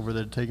Passover that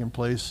had taken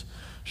place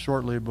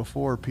shortly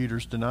before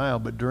Peter's denial.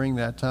 But during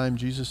that time,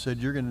 Jesus said,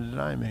 you're going to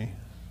deny me.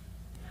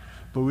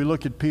 But we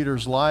look at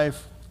Peter's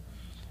life.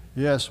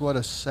 Yes, what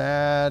a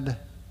sad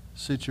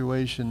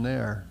situation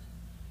there.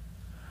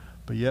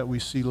 But yet we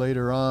see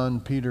later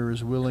on, Peter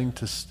is willing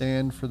to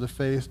stand for the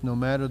faith no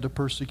matter the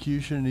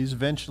persecution, and he's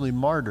eventually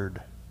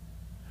martyred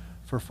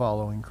for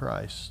following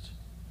Christ.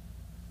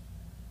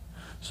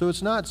 So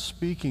it's not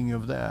speaking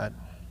of that,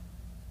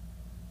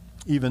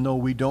 even though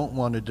we don't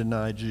want to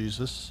deny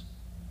Jesus.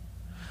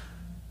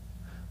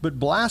 But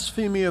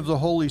blasphemy of the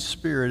Holy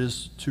Spirit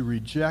is to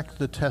reject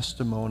the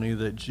testimony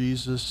that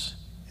Jesus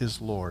is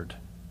Lord.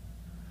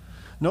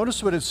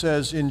 Notice what it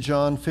says in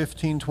John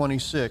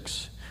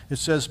 15:26. It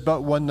says,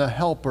 but when the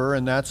Helper,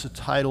 and that's a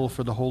title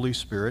for the Holy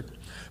Spirit,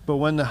 but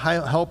when the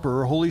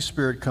Helper, or Holy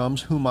Spirit,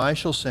 comes, whom I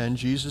shall send,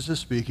 Jesus is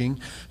speaking,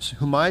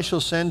 whom I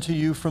shall send to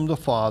you from the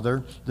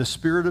Father, the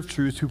Spirit of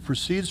truth, who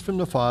proceeds from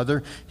the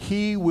Father,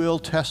 he will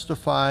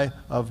testify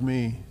of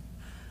me.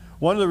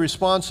 One of the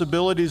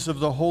responsibilities of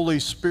the Holy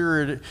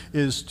Spirit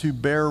is to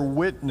bear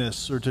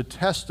witness or to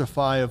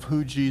testify of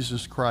who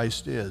Jesus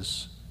Christ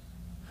is.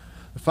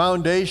 The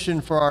foundation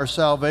for our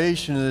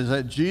salvation is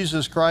that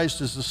Jesus Christ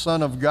is the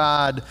Son of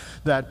God,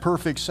 that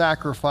perfect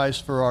sacrifice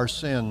for our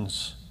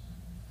sins.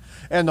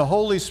 And the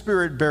Holy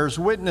Spirit bears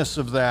witness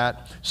of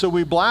that. So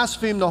we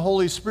blaspheme the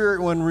Holy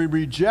Spirit when we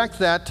reject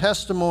that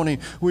testimony.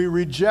 We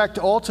reject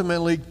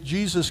ultimately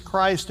Jesus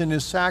Christ and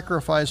his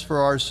sacrifice for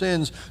our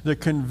sins, the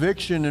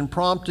conviction and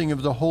prompting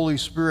of the Holy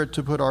Spirit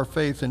to put our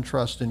faith and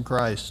trust in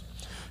Christ.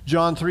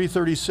 John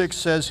 3:36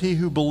 says, he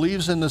who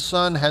believes in the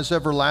Son has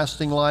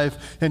everlasting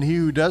life, and he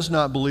who does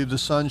not believe the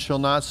Son shall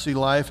not see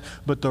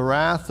life, but the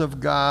wrath of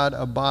God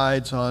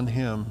abides on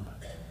him.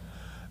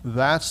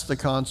 That's the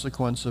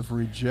consequence of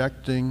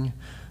rejecting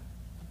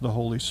the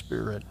Holy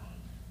Spirit.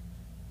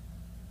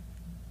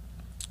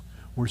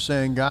 We're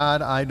saying,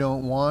 God, I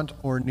don't want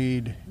or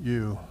need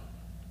you.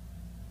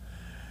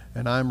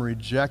 And I'm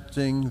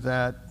rejecting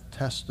that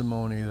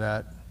testimony,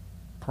 that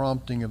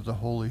prompting of the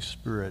Holy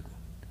Spirit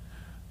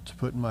to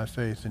put my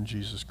faith in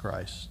Jesus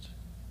Christ.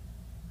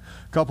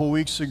 A couple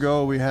weeks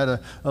ago, we had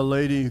a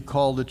lady who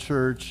called the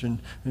church,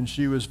 and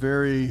she was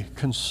very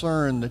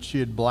concerned that she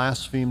had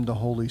blasphemed the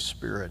Holy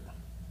Spirit.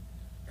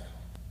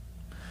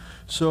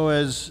 So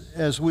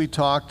as we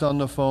talked on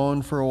the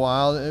phone for a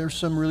while, there's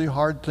some really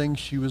hard things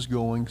she was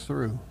going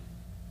through.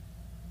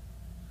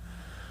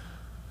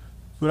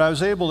 But I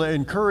was able to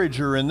encourage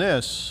her in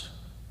this.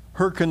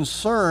 Her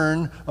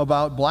concern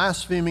about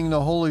blaspheming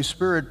the Holy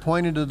Spirit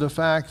pointed to the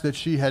fact that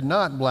she had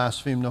not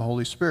blasphemed the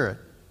Holy Spirit.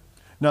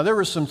 Now, there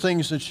were some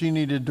things that she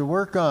needed to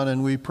work on,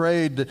 and we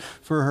prayed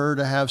for her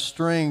to have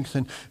strength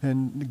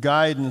and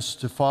guidance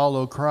to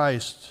follow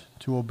Christ,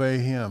 to obey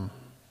Him.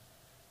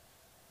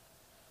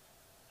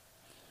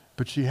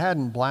 But she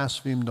hadn't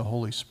blasphemed the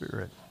Holy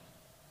Spirit.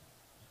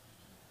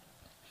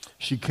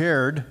 She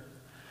cared,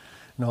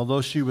 and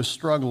although she was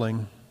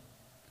struggling,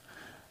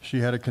 she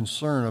had a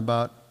concern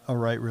about a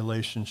right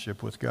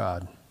relationship with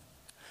God.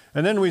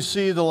 And then we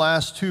see the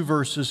last two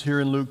verses here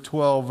in Luke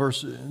 12,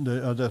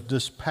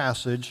 this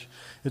passage.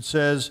 It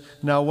says,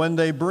 "Now when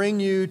they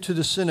bring you to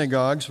the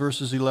synagogues,"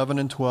 verses 11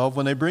 and 12,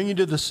 "when they bring you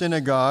to the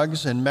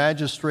synagogues and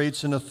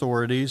magistrates and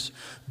authorities,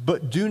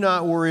 but do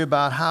not worry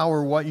about how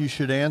or what you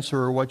should answer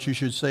or what you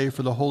should say,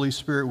 for the Holy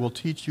Spirit will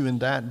teach you in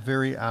that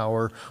very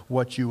hour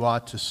what you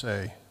ought to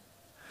say."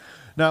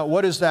 Now,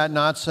 what is that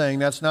not saying?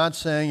 That's not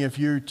saying if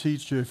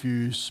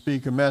you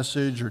speak a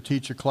message or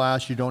teach a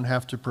class, you don't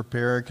have to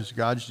prepare because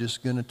God's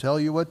just going to tell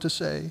you what to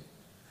say.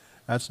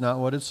 That's not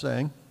what it's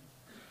saying.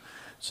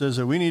 It says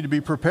that we need to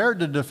be prepared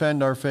to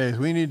defend our faith.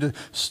 We need to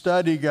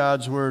study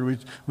God's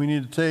Word. We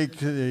need to take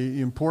the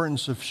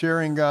importance of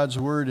sharing God's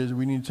Word.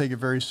 We need to take it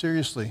very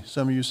seriously.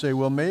 Some of you say,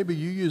 well, maybe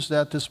you used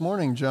that this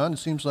morning, John. It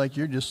seems like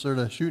you're just sort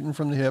of shooting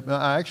from the hip. No,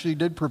 I actually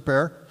did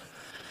prepare.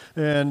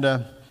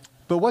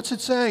 But what's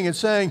it saying? It's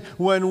saying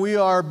when we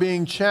are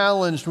being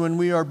challenged, when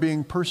we are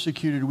being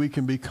persecuted, we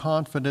can be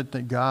confident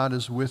that God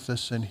is with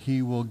us and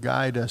He will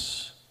guide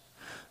us.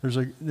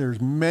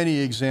 There's many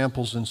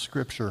examples in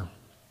Scripture.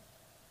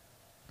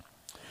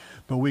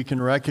 But we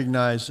can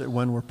recognize that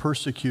when we're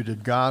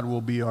persecuted, God will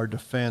be our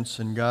defense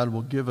and God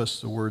will give us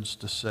the words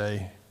to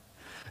say.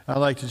 I'd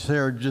like to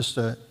share just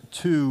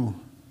two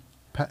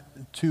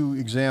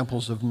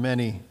examples of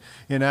many.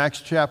 In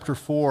Acts chapter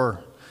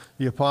 4,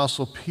 the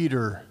Apostle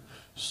Peter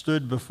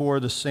stood before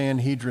the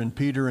Sanhedrin.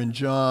 Peter and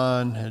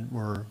John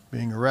were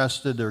being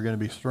arrested. They were going to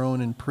be thrown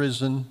in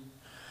prison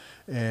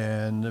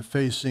and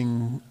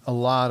facing a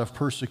lot of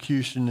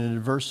persecution and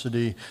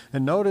adversity.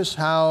 And notice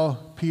how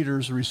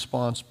Peter's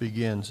response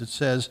begins. It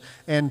says,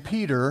 "And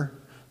Peter,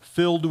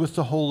 filled with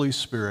the Holy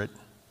Spirit,"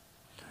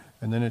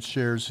 and then it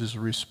shares his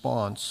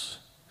response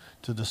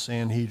to the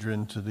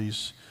Sanhedrin, to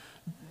these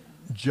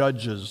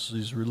judges,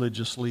 these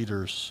religious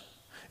leaders.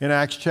 In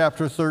Acts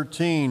chapter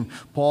 13,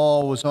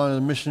 Paul was on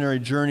a missionary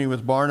journey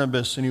with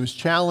Barnabas, and he was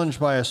challenged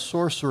by a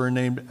sorcerer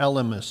named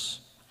Elymas.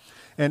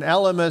 And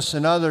Elymas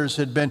and others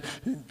had been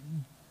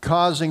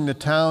causing the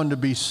town to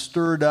be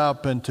stirred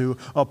up and to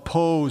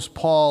oppose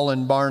Paul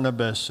and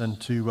Barnabas and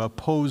to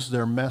oppose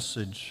their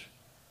message.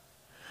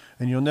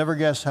 And you'll never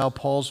guess how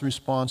Paul's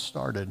response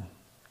started.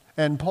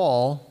 "And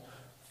Paul,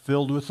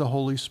 filled with the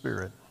Holy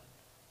Spirit."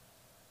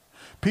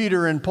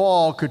 Peter and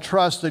Paul could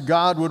trust that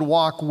God would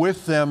walk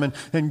with them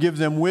and give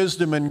them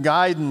wisdom and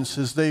guidance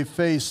as they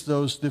faced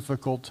those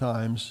difficult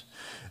times.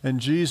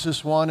 And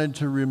Jesus wanted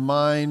to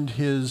remind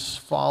His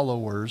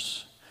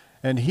followers,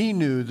 and He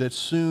knew that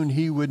soon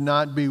He would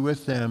not be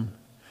with them.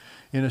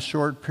 In a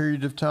short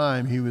period of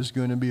time, He was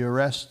going to be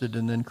arrested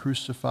and then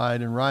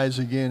crucified and rise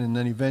again, and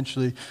then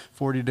eventually,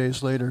 40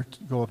 days later,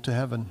 go up to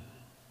heaven.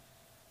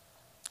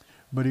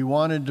 But He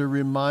wanted to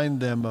remind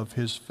them of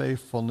His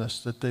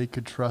faithfulness, that they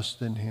could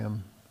trust in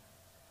Him.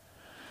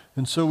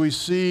 And so we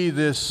see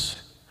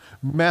this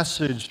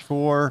message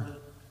for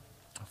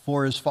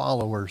His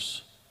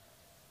followers.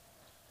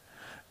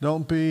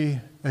 Don't be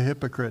a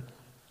hypocrite.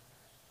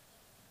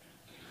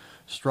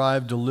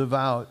 Strive to live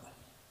out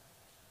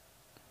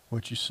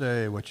what you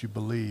say, what you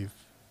believe.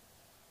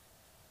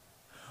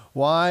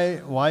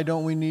 Why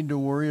don't we need to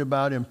worry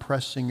about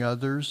impressing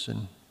others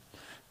and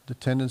the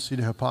tendency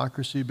to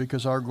hypocrisy?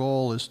 Because our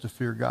goal is to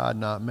fear God,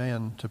 not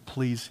man, to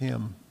please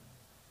Him.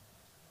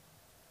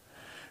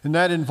 And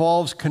that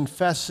involves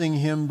confessing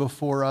Him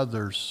before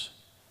others,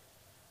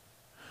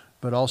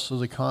 but also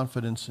the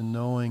confidence in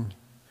knowing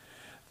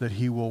that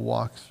He will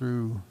walk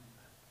through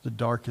the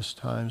darkest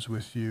times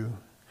with you.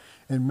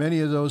 And many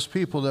of those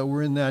people that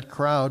were in that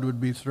crowd would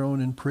be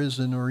thrown in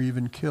prison or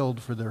even killed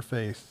for their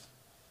faith.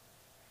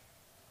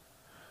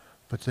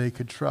 But they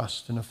could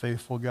trust in a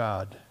faithful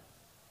God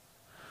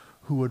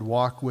who would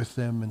walk with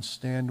them and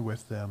stand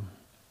with them.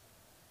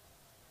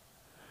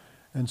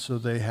 And so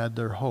they had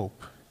their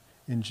hope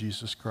in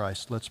Jesus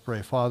Christ. Let's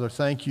pray. Father,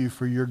 thank You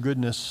for Your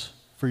goodness,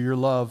 for Your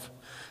love.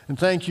 And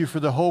thank You for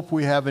the hope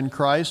we have in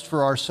Christ,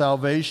 for our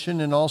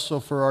salvation and also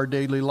for our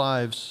daily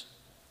lives.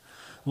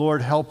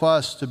 Lord, help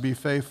us to be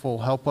faithful.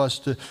 Help us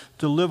to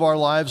live our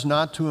lives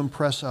not to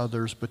impress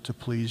others, but to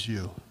please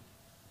You.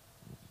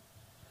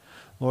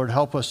 Lord,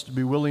 help us to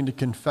be willing to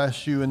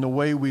confess You in the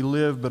way we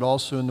live, but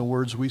also in the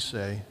words we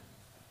say.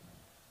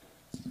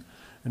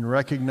 And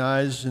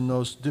recognize in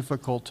those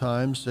difficult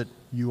times that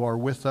You are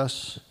with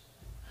us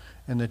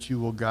and that You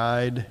will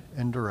guide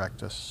and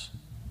direct us.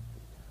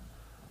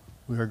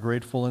 We are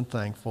grateful and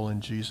thankful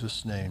in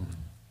Jesus' name.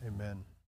 Amen.